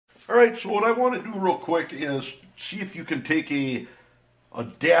All right, so what I want to do real quick is see if you can take a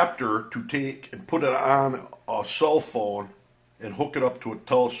adapter to take and put it on a cell phone and hook it up to a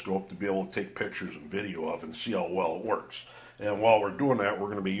telescope to be able to take pictures and video of and see how well it works. And while we're doing that, we're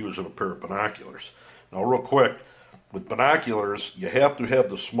going to be using a pair of binoculars. Now real quick, with binoculars, you have to have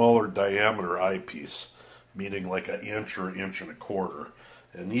the smaller diameter eyepiece, meaning like an inch or an inch and a quarter.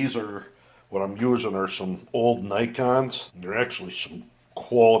 And these are, what I'm using are some old Nikons. They're actually some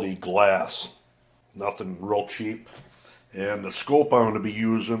quality glass, nothing real cheap. And the scope I'm going to be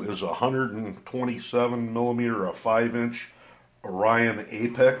using is a 127 millimeter, a 5-inch Orion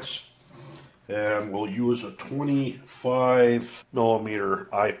Apex, and we'll use a 25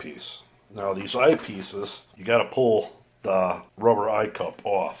 millimeter eyepiece. Now these eyepieces, you got to pull the rubber eye cup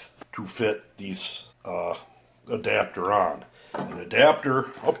off to fit these adapter on. An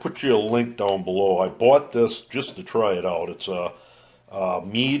adapter, I'll put you a link down below. I bought this just to try it out. It's a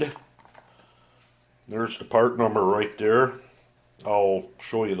Mead. There's the part number right there. I'll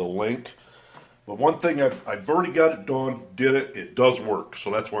show you the link. But one thing, I've already got it done, did it, it does work,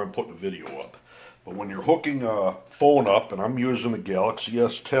 so that's why I'm putting the video up. But when you're hooking a phone up, and I'm using the Galaxy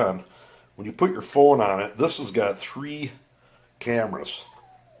S10, when you put your phone on it, this has got 3 cameras,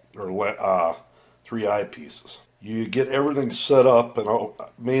 or 3 eyepieces. You get everything set up, and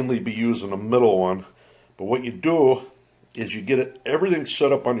I'll mainly be using the middle one, but what you do is you get everything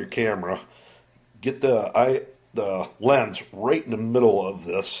set up on your camera, get the lens right in the middle of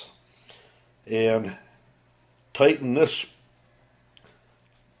this, and tighten this,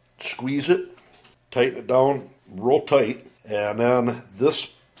 squeeze it, tighten it down real tight, and then this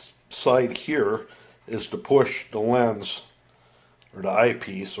side here is to push the lens or the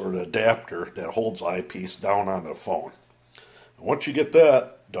eyepiece or the adapter that holds eyepiece down on the phone. And once you get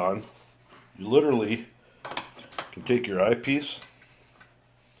that done, you literally can take your eyepiece,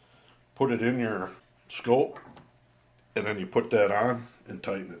 put it in your scope, and then you put that on and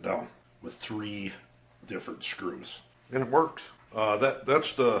tighten it down with 3 different screws. And it works.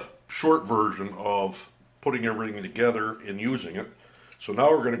 That's the short version of putting everything together and using it. So now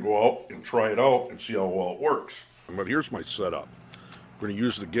we're going to go out and try it out and see how well it works. But here's my setup. We're going to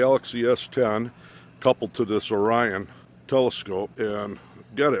use the Galaxy S10 coupled to this Orion telescope, and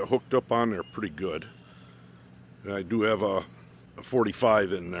got it hooked up on there pretty good. And I do have a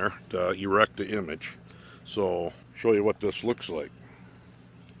 45 in there to erect the image. So show you what this looks like.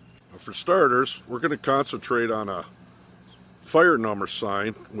 For starters, we're going to concentrate on a fire number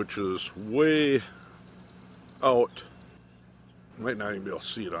sign, which is way out. You might not even be able to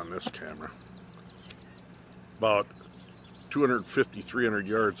see it on this camera. About 250, 300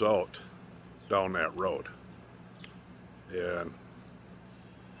 yards out down that road. And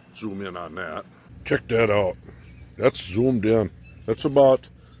zoom in on that. Check that out. That's zoomed in. That's about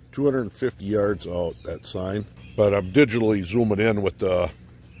 250 yards out, that sign. But I'm digitally zooming in with the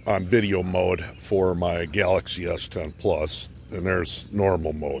on video mode for my Galaxy S10 Plus, and there's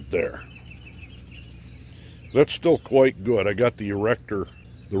normal mode there. That's still quite good. I got the erector,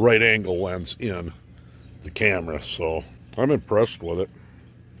 the right angle lens in the camera, so I'm impressed with it.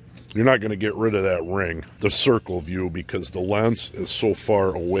 You're not going to get rid of that ring, the circle view, because the lens is so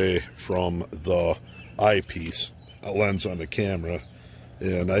far away from the eyepiece, a lens on the camera,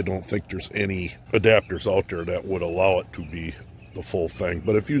 and I don't think there's any adapters out there that would allow it to be the full thing.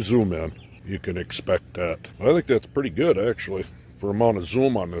 But if you zoom in, you can expect that. I think that's pretty good, actually, for amount of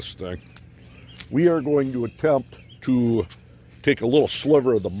zoom on this thing. We are going to attempt to take a little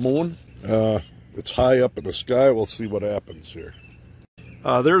sliver of the moon. It's high up in the sky. We'll see what happens here.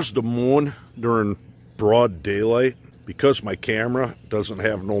 There's the moon during broad daylight. Because my camera doesn't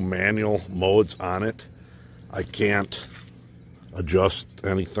have no manual modes on it, I can't adjust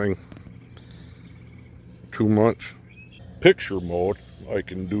anything too much. Picture mode, I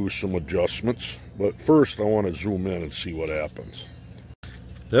can do some adjustments, but first I want to zoom in and see what happens.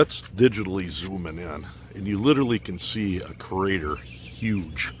 That's digitally zooming in, and you literally can see a crater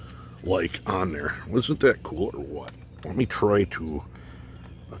huge like on there. Wasn't that cool or what? Let me try to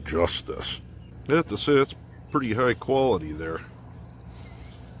adjust this. I have to say it's pretty high quality there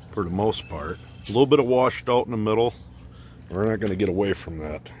for the most part. A little bit of washed out in the middle. We're not going to get away from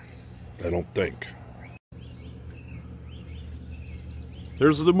that, I don't think.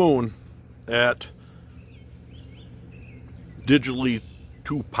 There's the moon at digitally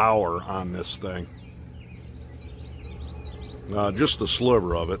 2 power on this thing. Just a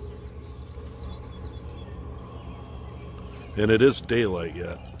sliver of it. And it is daylight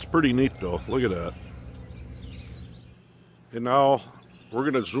yet. It's pretty neat though. Look at that. And now we're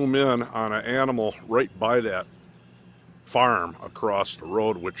going to zoom in on an animal right by that farm across the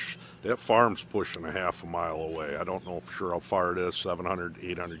road, which that farm's pushing a half a mile away. I don't know for sure how far it is, 700,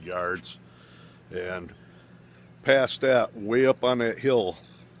 800 yards. And past that, way up on that hill,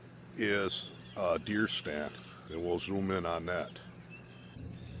 is a deer stand, and we'll zoom in on that.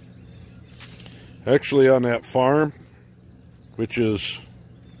 Actually, on that farm, which is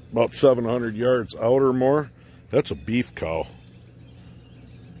about 700 yards out or more, that's a beef cow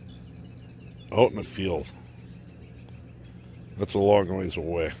out in the field. That's a long ways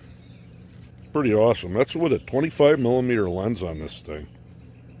away. Pretty awesome. That's with a 25mm lens on this thing.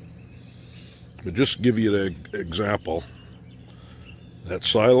 But just to give you the example, that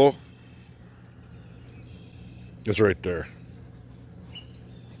silo is right there.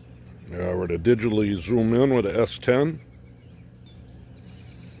 Now we're to digitally zoom in with a S10.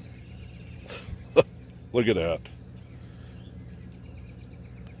 Look at that.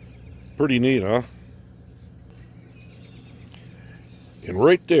 Pretty neat, huh? And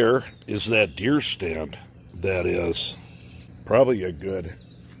right there is that deer stand that is probably a good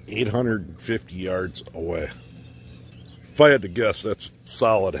 850 yards away. If I had to guess, that's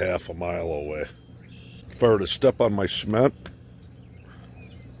solid half a mile away. If I were to step on my cement,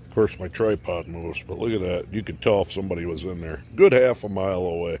 of course my tripod moves, but look at that. You could tell if somebody was in there. Good half a mile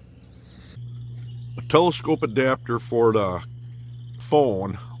away. A telescope adapter for the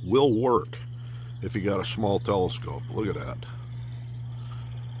phone will work if you got a small telescope. Look at that.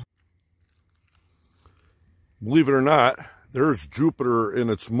 Believe it or not, there's Jupiter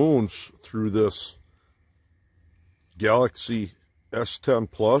and its moons through this Galaxy S10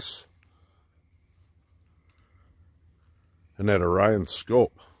 Plus and that Orion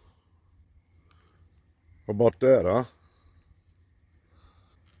scope. How about that, huh?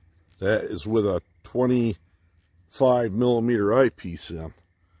 That is with a 25mm eyepiece in.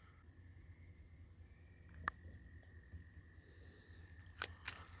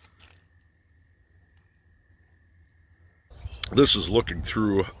 This is looking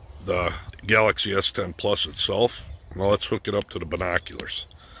through the Galaxy S10 Plus itself. Now let's hook it up to the binoculars.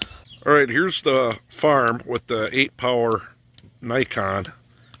 All right, here's the farm with the 8-power Nikon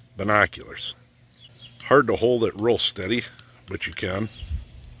binoculars. Hard to hold it real steady, but you can.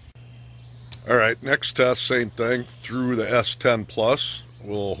 All right, next test, same thing, through the S10 Plus.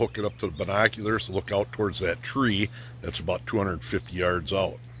 We'll hook it up to the binoculars, look out towards that tree that's about 250 yards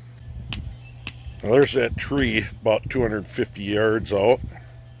out. Well, there's that tree about 250 yards out.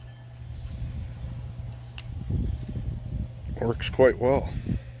 Works quite well.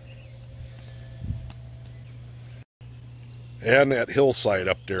 And that hillside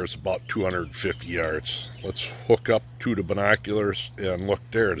up there is about 250 yards. Let's hook up to the binoculars and look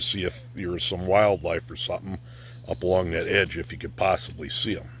there to see if there's some wildlife or something up along that edge, if you could possibly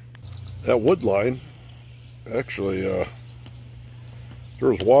see them. That wood line, actually, if there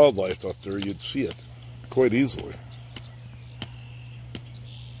was wildlife up there, you'd see it quite easily.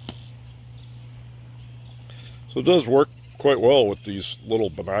 So it does work quite well with these little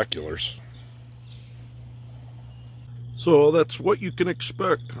binoculars. So that's what you can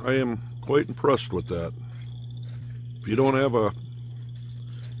expect. I am quite impressed with that. If you don't have a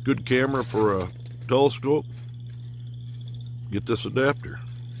good camera for a telescope, get this adapter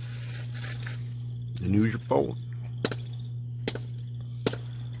and use your phone.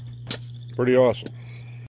 Pretty awesome.